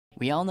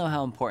We all know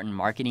how important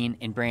marketing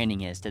and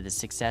branding is to the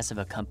success of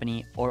a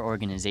company or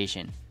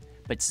organization,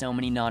 but so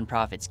many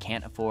nonprofits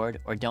can't afford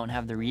or don't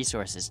have the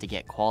resources to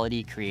get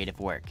quality creative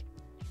work.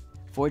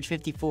 Forge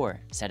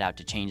 54 set out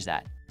to change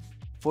that.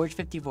 Forge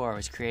 54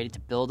 was created to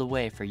build a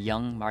way for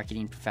young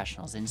marketing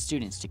professionals and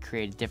students to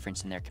create a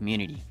difference in their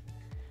community,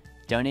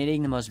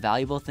 donating the most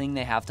valuable thing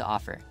they have to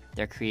offer,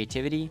 their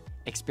creativity,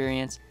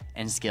 experience,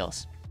 and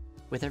skills.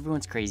 With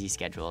everyone's crazy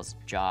schedules,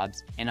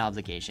 jobs, and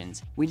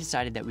obligations, we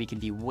decided that we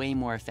could be way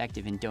more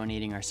effective in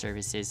donating our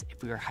services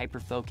if we were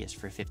hyper-focused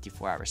for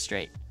 54 hours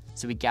straight.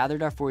 So we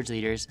gathered our Forge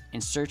leaders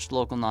and searched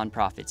local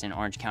nonprofits in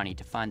Orange County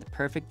to find the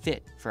perfect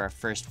fit for our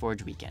first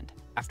Forge weekend.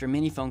 After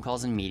many phone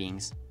calls and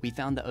meetings, we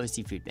found the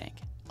OC Food Bank,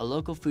 a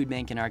local food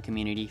bank in our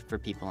community for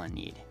people in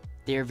need.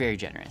 They are very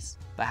generous,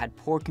 but had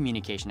poor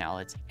communication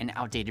outlets and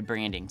outdated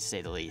branding, to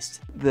say the least.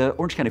 The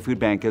Orange County Food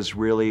Bank is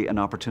really an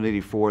opportunity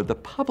for the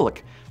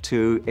public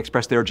to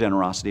express their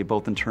generosity,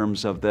 both in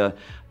terms of the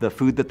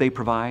food that they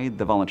provide,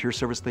 the volunteer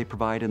service they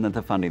provide, and then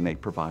the funding they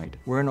provide.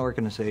 We're an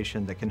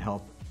organization that can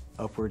help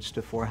upwards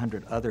to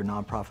 400 other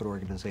nonprofit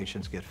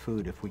organizations get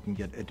food if we can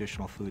get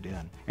additional food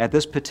in. At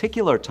this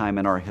particular time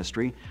in our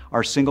history,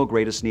 our single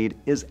greatest need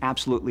is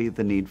absolutely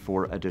the need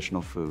for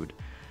additional food.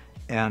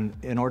 And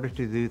in order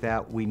to do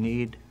that, we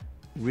need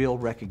real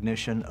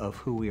recognition of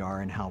who we are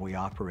and how we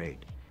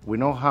operate. We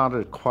know how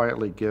to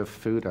quietly give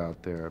food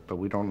out there, but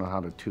we don't know how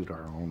to toot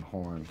our own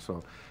horn.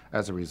 So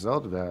as a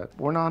result of that,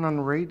 we're not on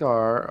the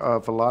radar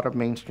of a lot of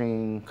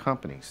mainstream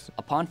companies.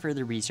 Upon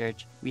further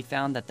research, we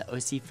found that the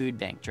OC Food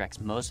Bank directs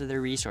most of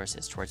their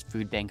resources towards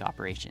food bank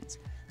operations,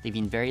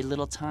 leaving very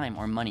little time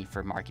or money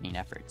for marketing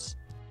efforts.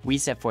 We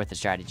set forth a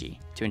strategy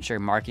to ensure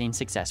marketing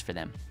success for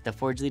them. The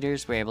Forge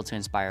leaders were able to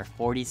inspire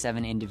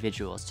 47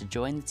 individuals to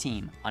join the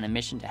team on a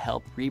mission to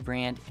help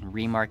rebrand and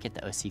remarket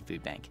the OC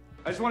Food Bank.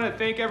 I just want to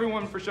thank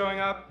everyone for showing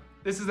up.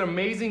 This is an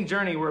amazing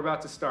journey we're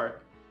about to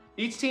start.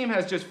 Each team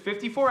has just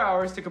 54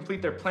 hours to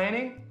complete their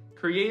planning,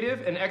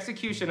 creative, and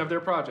execution of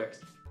their projects.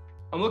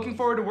 I'm looking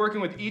forward to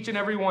working with each and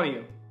every one of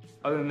you.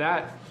 Other than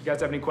that, if you guys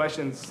have any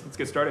questions, let's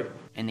get started.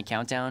 And the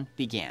countdown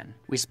began.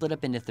 We split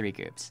up into 3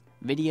 groups: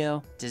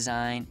 video,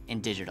 design,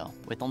 and digital,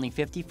 with only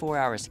 54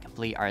 hours to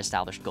complete our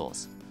established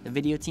goals. The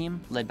video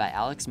team, led by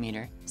Alex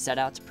Meter, set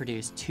out to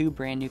produce 2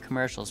 brand new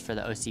commercials for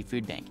the OC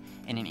Food Bank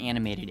and an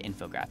animated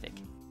infographic.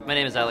 My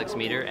name is Alex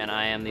Meter, and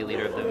I am the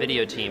leader of the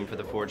video team for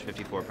the Forge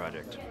 54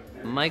 project.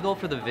 My goal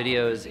for the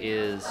videos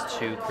is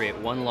to create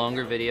one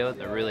longer video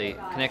that really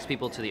connects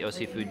people to the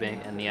OC Food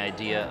Bank and the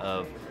idea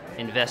of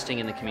investing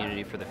in the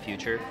community for the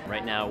future.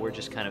 Right now, we're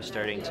just kind of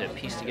starting to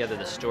piece together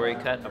the story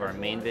cut of our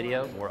main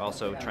video. We're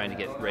also trying to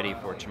get ready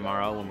for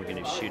tomorrow when we're going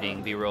to be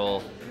shooting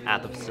B-roll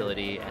at the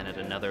facility and at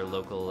another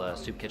local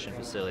soup kitchen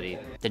facility.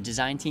 The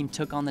design team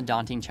took on the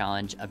daunting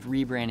challenge of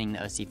rebranding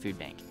the OC Food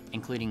Bank,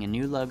 including a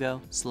new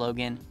logo,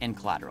 slogan, and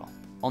collateral.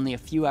 Only a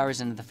few hours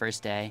into the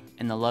first day,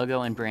 and the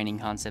logo and branding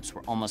concepts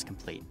were almost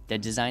complete. The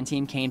design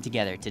team came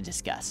together to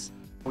discuss.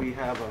 We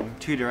have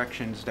 2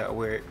 directions that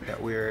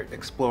we're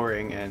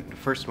exploring, and the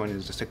first one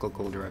is the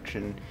cyclical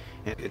direction.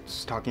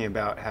 It's talking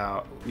about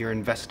how you're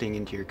investing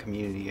into your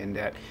community and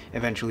that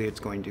eventually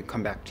it's going to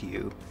come back to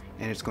you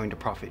and it's going to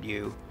profit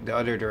you. The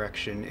other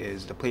direction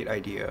is the plate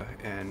idea,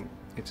 and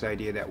it's the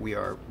idea that we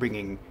are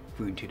bringing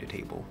food to the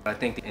table. I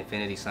think the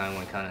infinity sign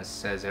one kind of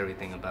says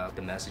everything about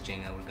the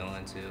messaging that we're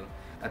going to.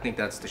 I think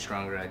that's the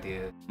stronger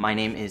idea. My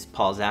name is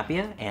Paul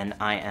Zappia, and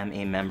I am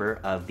a member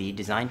of the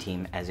design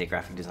team as a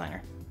graphic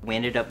designer. We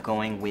ended up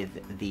going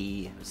with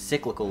the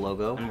cyclical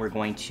logo, and we're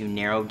going to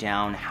narrow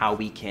down how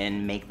we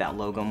can make that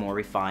logo more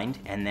refined,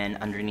 and then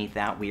underneath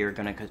that we are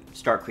going to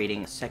start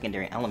creating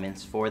secondary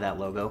elements for that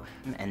logo,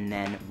 and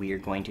then we are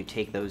going to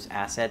take those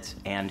assets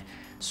and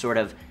sort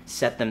of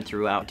set them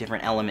throughout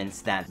different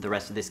elements that the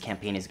rest of this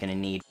campaign is going to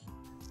need.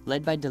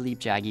 Led by Dilip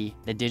Jaggi,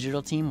 the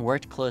digital team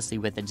worked closely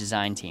with the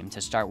design team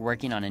to start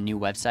working on a new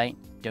website,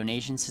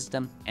 donation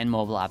system, and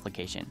mobile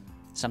application,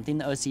 something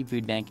the OC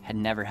Food Bank had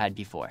never had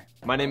before.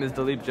 My name is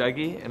Dilip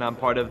Jaggi, and I'm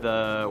part of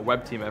the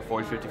web team at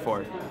Forge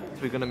 54.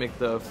 We're going to make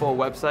the full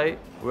website.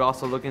 We're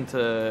also looking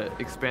to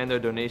expand their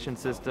donation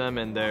system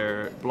and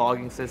their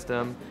blogging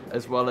system,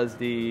 as well as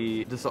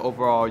just the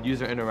overall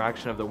user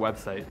interaction of the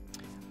website.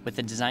 With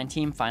the design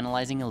team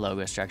finalizing a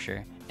logo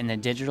structure and the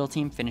digital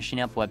team finishing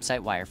up website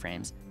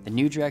wireframes, the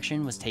new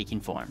direction was taking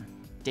form.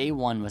 Day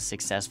 1 was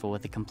successful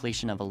with the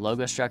completion of a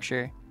logo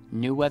structure,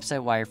 new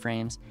website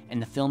wireframes,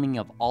 and the filming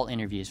of all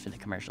interviews for the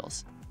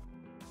commercials.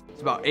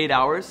 It's about 8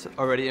 hours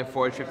already in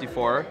Forge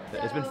 54.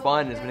 It's been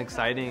fun, it's been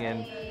exciting,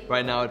 and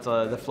right now it's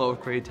the flow of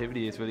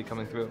creativity is really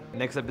coming through.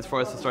 Next step is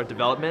for us to start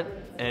development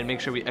and make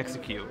sure we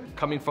execute.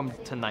 Coming from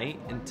tonight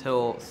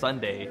until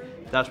Sunday,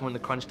 that's when the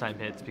crunch time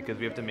hits, because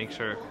we have to make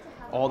sure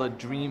all the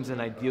dreams and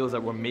ideals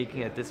that we're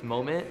making at this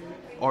moment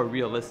are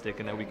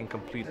realistic and that we can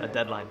complete a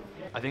deadline.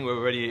 I think we're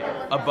already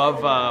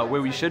above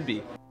where we should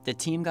be. The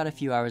team got a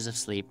few hours of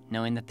sleep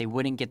knowing that they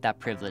wouldn't get that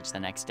privilege the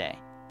next day.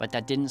 But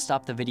that didn't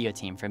stop the video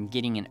team from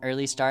getting an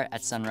early start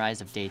at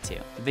sunrise of day 2.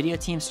 The video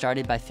team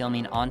started by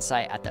filming on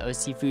site at the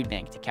OC Food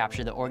Bank to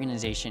capture the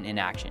organization in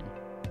action.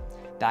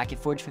 Back at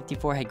Forge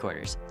 54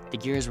 headquarters, the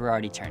gears were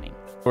already turning.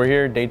 We're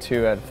here day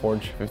 2 at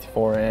Forge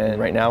 54, and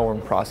right now we're in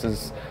the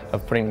process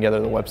of putting together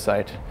the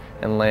website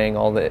and laying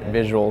all the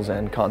visuals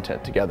and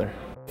content together.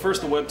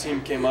 First, the web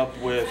team came up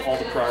with all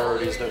the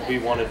priorities that we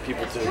wanted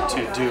people to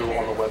do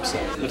on the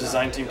website. The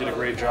design team did a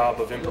great job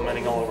of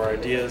implementing all of our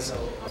ideas.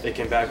 They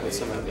came back with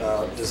some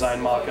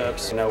design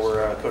mock-ups, and now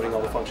we're coding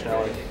all the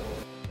functionality.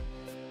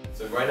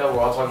 So right now we're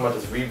all talking about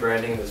this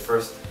rebranding, this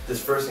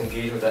first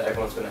engagement that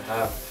everyone's going to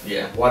have.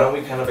 Yeah. Why don't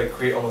we kind of like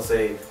create almost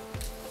a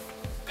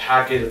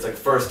package that's like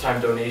first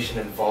time donation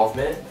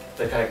involvement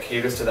that kind of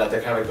caters to that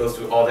kind of goes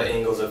through all the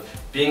angles of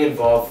being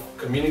involved,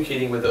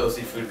 communicating with the OC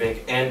Food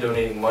Bank, and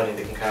donating money.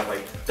 They can kind of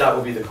like, that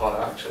would be the call to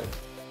action.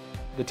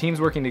 The teams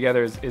working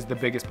together is the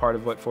biggest part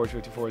of what Forge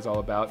 54 is all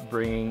about,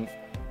 bringing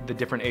the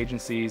different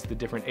agencies, the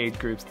different age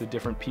groups, the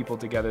different people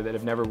together that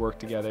have never worked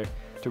together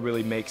to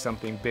really make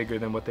something bigger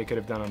than what they could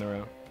have done on their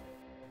own.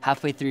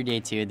 Halfway through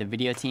day 2, the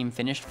video team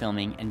finished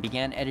filming and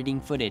began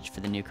editing footage for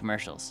the new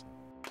commercials.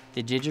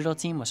 The digital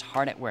team was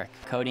hard at work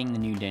coding the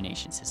new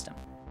donation system.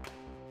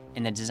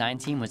 And the design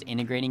team was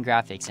integrating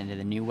graphics into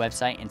the new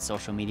website and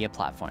social media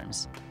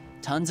platforms.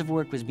 Tons of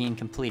work was being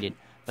completed,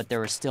 but there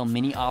were still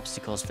many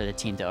obstacles for the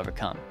team to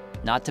overcome.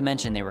 Not to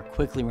mention they were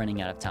quickly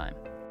running out of time.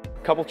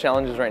 A couple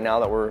challenges right now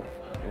that we're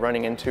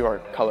running into are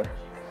color.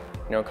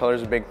 You know, color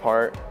is a big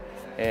part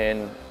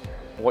in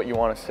what you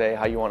want to say,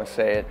 how you want to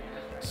say it.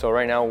 So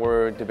right now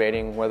we're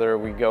debating whether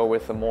we go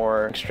with a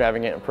more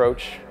extravagant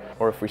approach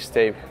or if we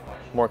stay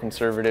more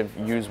conservative,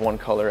 use one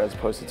color as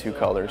opposed to 2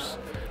 colors.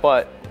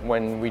 But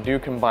when we do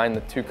combine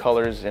the 2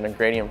 colors in a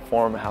gradient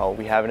form, how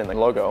we have it in the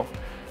logo,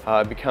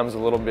 it becomes a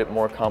little bit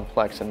more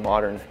complex and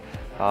modern.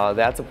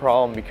 That's a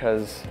problem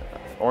because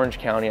Orange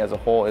County as a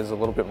whole is a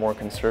little bit more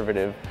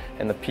conservative,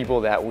 and the people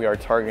that we are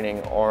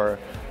targeting are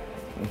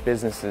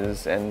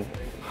businesses and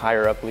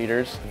higher up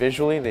leaders.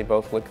 Visually, they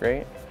both look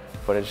great,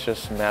 but it's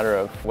just a matter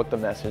of what the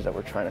message that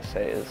we're trying to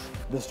say is.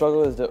 The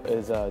struggle is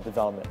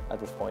development at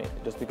this point,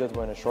 just because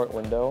we're in a short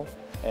window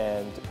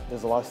and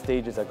there's a lot of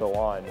stages that go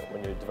on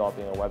when you're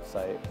developing a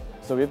website.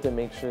 So we have to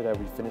make sure that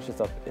we finish this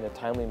up in a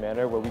timely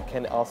manner where we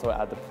can also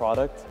add the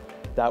product.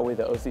 That way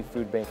the OC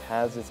Food Bank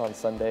has this on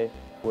Sunday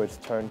where it's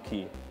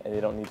turnkey and they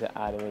don't need to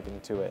add anything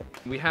to it.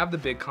 We have the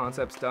big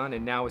concepts done,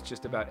 and now it's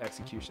just about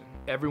execution.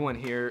 Everyone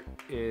here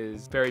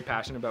is very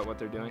passionate about what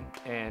they're doing,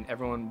 and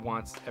everyone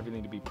wants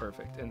everything to be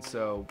perfect. And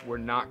so we're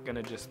not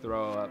gonna just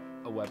throw up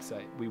a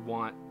website. We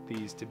want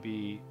these to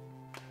be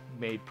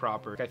made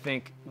proper. I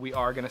think we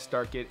are gonna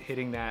start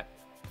hitting that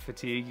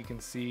fatigue. You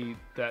can see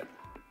that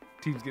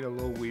teams get a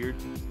little weird.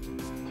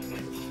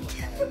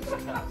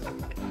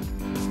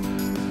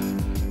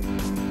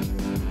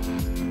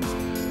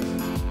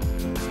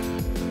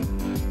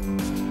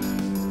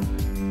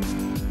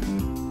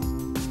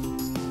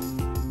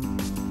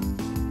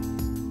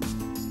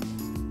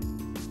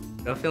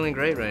 I'm feeling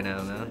great right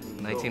now, man.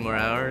 19 more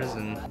hours,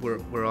 and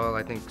we're all,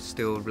 I think,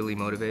 still really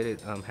motivated.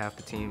 Half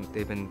the team,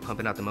 they've been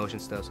pumping out the motion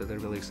stuff, so they're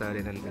really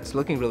excited, and it's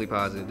looking really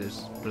positive.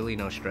 There's really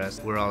no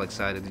stress. We're all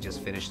excited to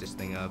just finish this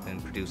thing up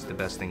and produce the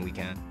best thing we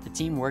can. The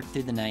team worked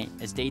through the night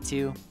as day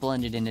 2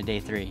 blended into day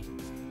 3.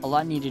 A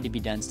lot needed to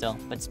be done still,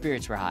 but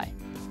spirits were high.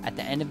 At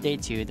the end of day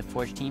 2, the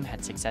Forge team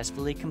had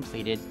successfully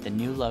completed the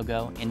new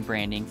logo and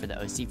branding for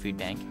the OC Food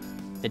Bank,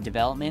 the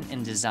development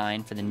and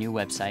design for the new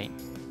website,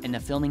 and the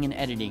filming and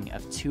editing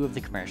of 2 of the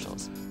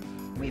commercials.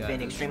 We've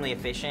been extremely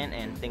efficient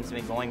and things have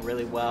been going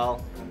really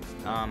well.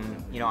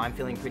 You know, I'm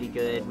feeling pretty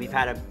good. We've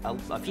had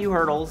a few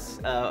hurdles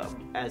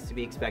as to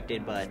be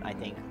expected, but I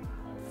think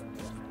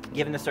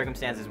given the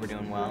circumstances, we're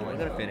doing well. We're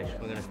gonna finish.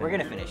 We're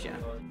gonna finish, yeah.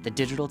 The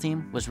digital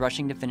team was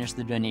rushing to finish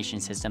the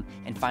donation system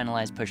and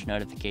finalize push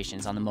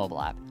notifications on the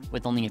mobile app,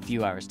 with only a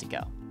few hours to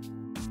go.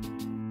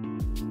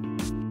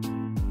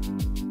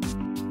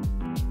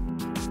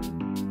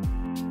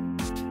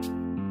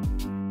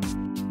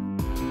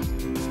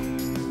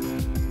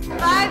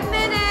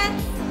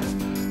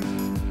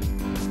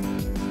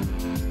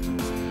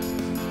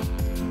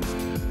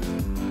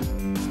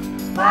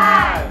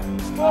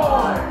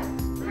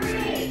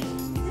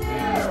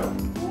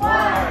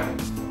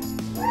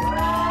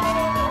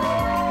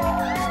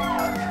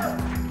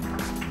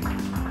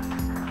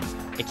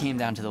 It came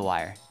down to the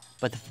wire,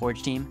 but the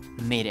Forge team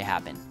made it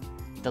happen.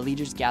 The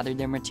leaders gathered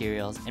their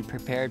materials and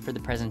prepared for the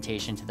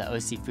presentation to the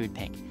OC Food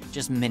Bank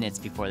just minutes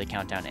before the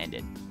countdown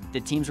ended. The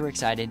teams were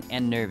excited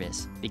and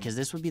nervous because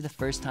this would be the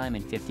first time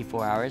in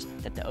 54 hours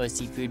that the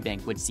OC Food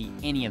Bank would see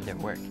any of their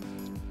work.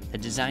 The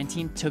design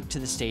team took to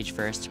the stage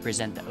first to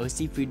present the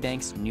OC Food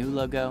Bank's new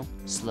logo,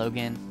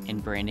 slogan,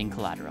 and branding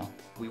collateral.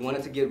 We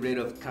wanted to get rid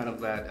of kind of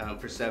that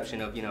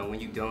perception of, you know, when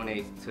you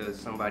donate to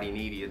somebody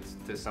needy, it's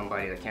to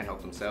somebody that can't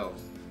help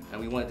themselves. And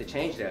we wanted to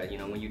change that, you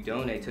know, when you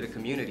donate to the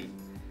community.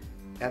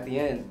 At the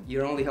end,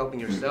 you're only helping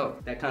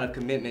yourself. That kind of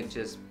commitment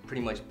just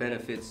pretty much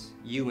benefits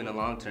you in the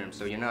long term.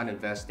 So you're not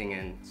investing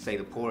in, say,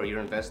 the poor, you're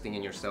investing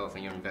in yourself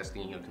and you're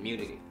investing in your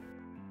community.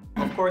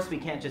 Of course, we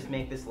can't just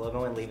make this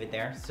logo and leave it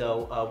there.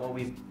 So what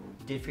we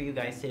did for you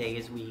guys today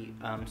is we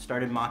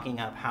started mocking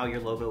up how your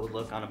logo would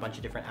look on a bunch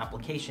of different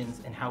applications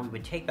and how we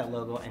would take that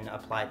logo and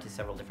apply it to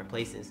several different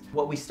places.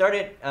 What we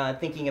started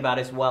thinking about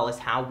as well is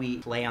how we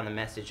play on the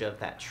message of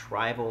that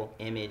tribal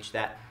image,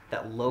 that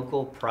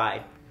local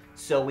pride.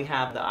 So we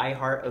have the I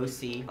Heart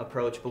OC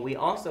approach, but we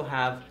also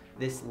have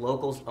this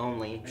locals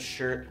only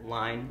shirt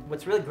line.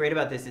 What's really great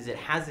about this is it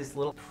has this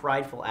little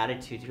prideful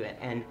attitude to it,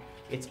 and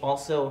it's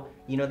also,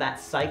 you know, that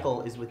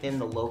cycle is within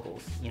the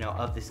locals, you know,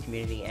 of this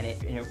community, and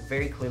it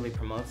very clearly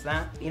promotes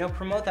that. You know,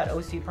 promote that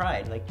OC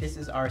pride. Like, this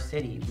is our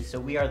city, so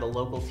we are the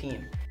local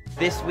team.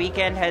 This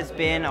weekend has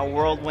been a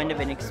whirlwind of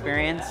an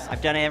experience.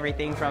 I've done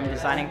everything from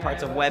designing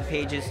parts of web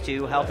pages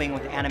to helping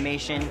with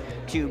animation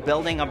to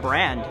building a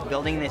brand,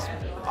 building this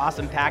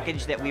awesome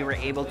package that we were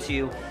able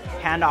to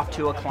hand off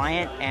to a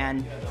client,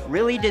 and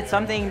really did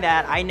something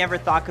that I never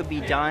thought could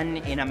be done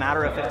in a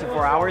matter of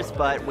 54 hours,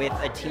 but with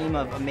a team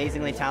of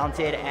amazingly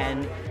talented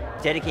and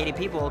dedicated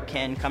people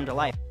can come to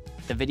life.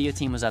 The video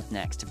team was up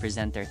next to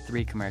present their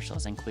 3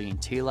 commercials, including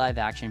 2 live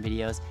action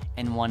videos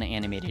and 1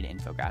 animated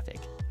infographic.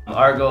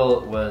 Our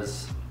goal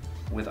was,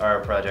 with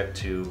our project,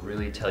 to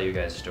really tell you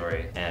guys'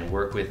 story and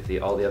work with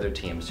all the other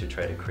teams to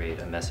try to create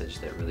a message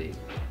that really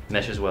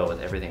meshes well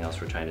with everything else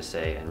we're trying to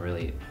say and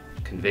really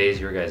conveys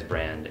your guys'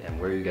 brand and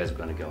where you guys are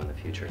going to go in the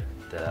future.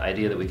 The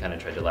idea that we kind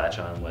of tried to latch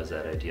on was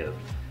that idea of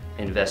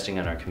investing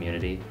in our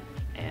community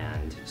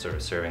and sort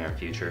of serving our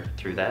future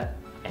through that,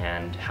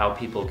 and how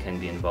people can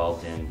be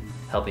involved in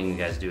helping you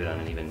guys do it on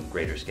an even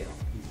greater scale.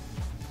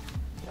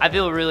 I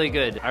feel really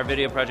good. Our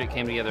video project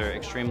came together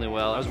extremely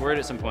well. I was worried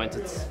at some points.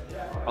 It's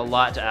a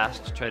lot to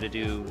ask to try to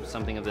do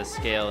something of this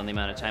scale in the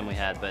amount of time we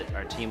had, but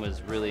our team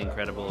was really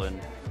incredible, and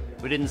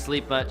we didn't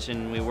sleep much,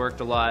 and we worked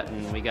a lot,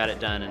 and we got it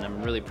done, and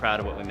I'm really proud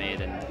of what we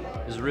made, and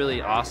it was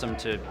really awesome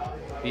to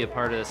be a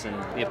part of this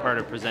and be a part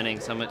of presenting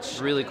so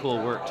much really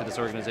cool work to this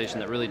organization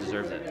that really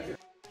deserves it.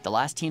 The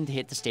last team to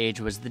hit the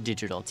stage was the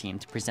digital team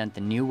to present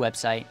the new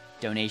website,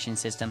 donation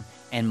system,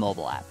 and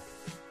mobile app.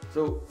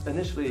 So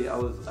initially I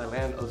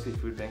landed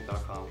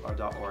ocfoodbank.com or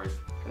 .org,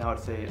 and I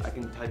would say I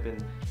can type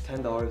in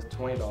 $10,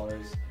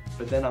 $20,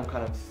 but then I'm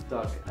kind of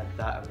stuck at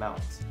that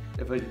amount.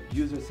 If a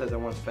user says I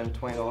want to spend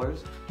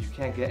 $20, you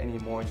can't get any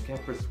more, you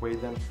can't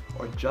persuade them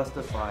or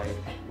justify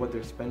what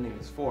their spending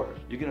is for.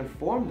 You can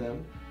inform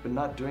them, but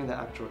not during the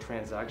actual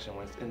transaction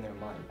when it's in their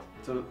mind.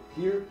 So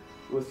here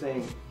it was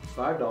saying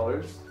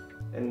 $5,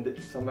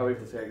 and somebody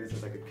would say this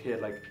is like a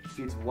kid, like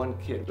feeds 1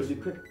 kid. But if you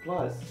click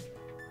plus,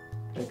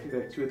 and click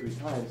like 2 or 3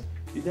 times,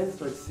 you then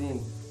start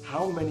seeing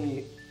how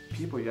many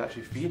people you're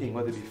actually feeding,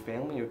 whether it be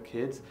family or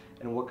kids,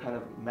 and what kind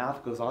of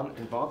math goes on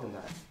involved in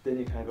that. Then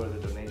you kind of go to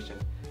the donation.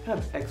 Kind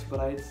of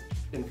expedites,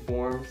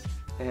 informs,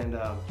 and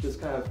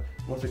just kind of,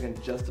 once again,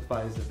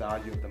 justifies the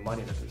value of the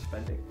money that they're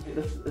spending.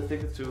 Let's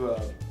take it to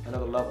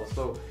another level.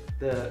 So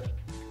the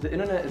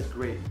internet is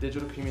great.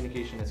 Digital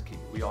communication is key.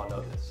 We all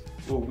know this.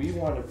 What we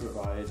want to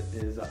provide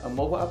is a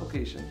mobile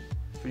application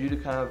for you to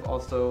kind of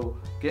also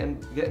get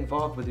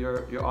involved with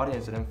your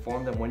audience and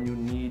inform them when you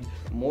need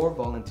more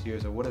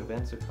volunteers or what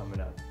events are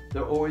coming up.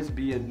 There'll always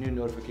be a new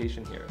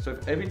notification here. So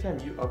if every time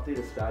you update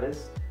a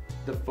status,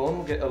 the phone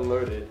will get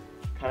alerted,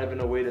 kind of in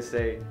a way to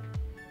say,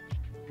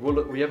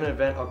 we have an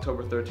event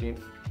October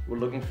 13th, we're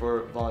looking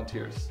for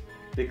volunteers.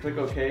 They click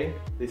OK,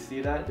 they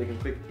see that, they can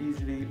click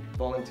easily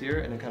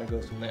volunteer, and it kind of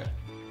goes from there.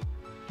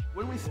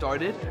 When we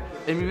started,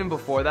 and even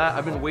before that,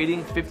 I've been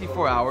waiting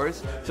 54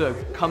 hours to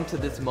come to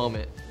this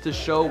moment, to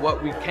show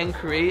what we can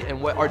create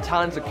and what our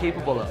talents are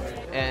capable of.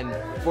 And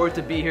for it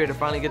to be here to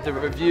finally get the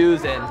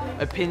reviews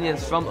and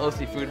opinions from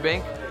OC Food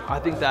Bank, I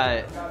think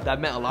that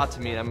meant a lot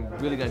to me, and I'm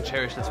really going to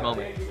cherish this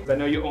moment. I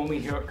know you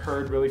only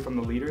heard really from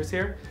the leaders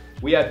here.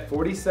 We had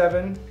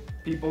 47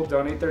 people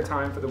donate their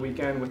time for the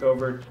weekend with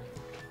over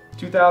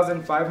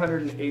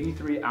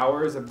 2,583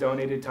 hours of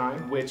donated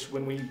time, which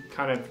when we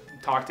kind of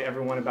talk to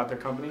everyone about their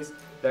companies,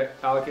 that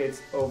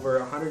allocates over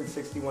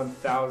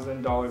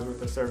 $161,000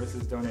 worth of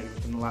services donated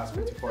within the last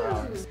 54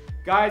 hours.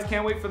 Guys,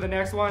 can't wait for the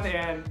next one,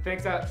 and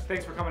thanks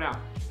for coming out.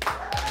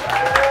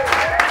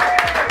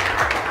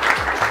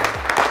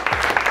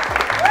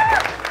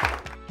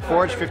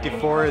 Forge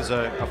 54 is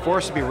a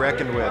force to be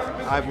reckoned with.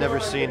 I've never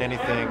seen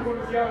anything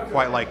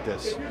quite like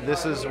this.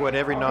 This is what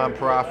every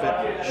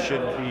nonprofit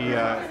should be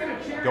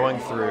going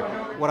through.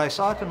 What I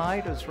saw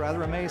tonight is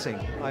rather amazing.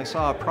 I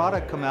saw a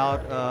product come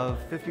out of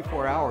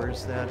 54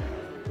 hours that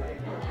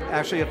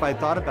actually, if I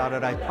thought about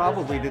it, I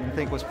probably didn't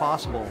think was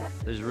possible.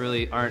 There's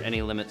really aren't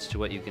any limits to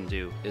what you can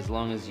do. As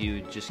long as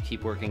you just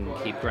keep working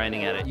and keep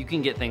grinding at it, you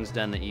can get things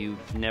done that you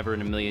never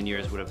in a million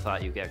years would have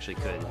thought you actually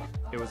could.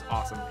 It was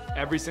awesome.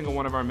 Every single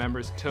one of our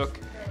members took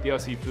the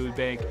OC Food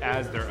Bank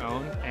as their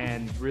own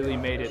and really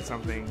made it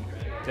something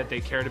that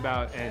they cared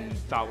about and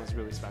thought was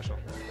really special.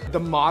 The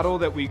model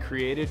that we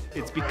created,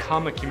 it's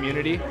become a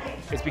community,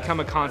 it's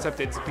become a concept,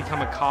 it's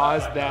become a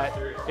cause that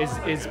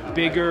is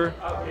bigger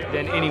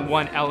than any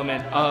one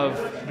element of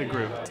the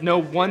group. No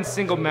one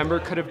single member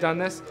could have done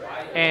this,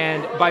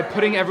 and by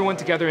putting everyone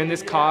together in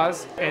this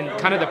cause and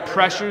kind of the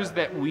pressures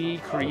that we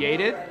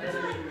created,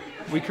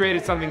 We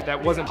created something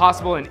that wasn't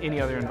possible in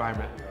any other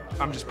environment.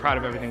 I'm just proud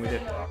of everything we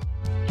did.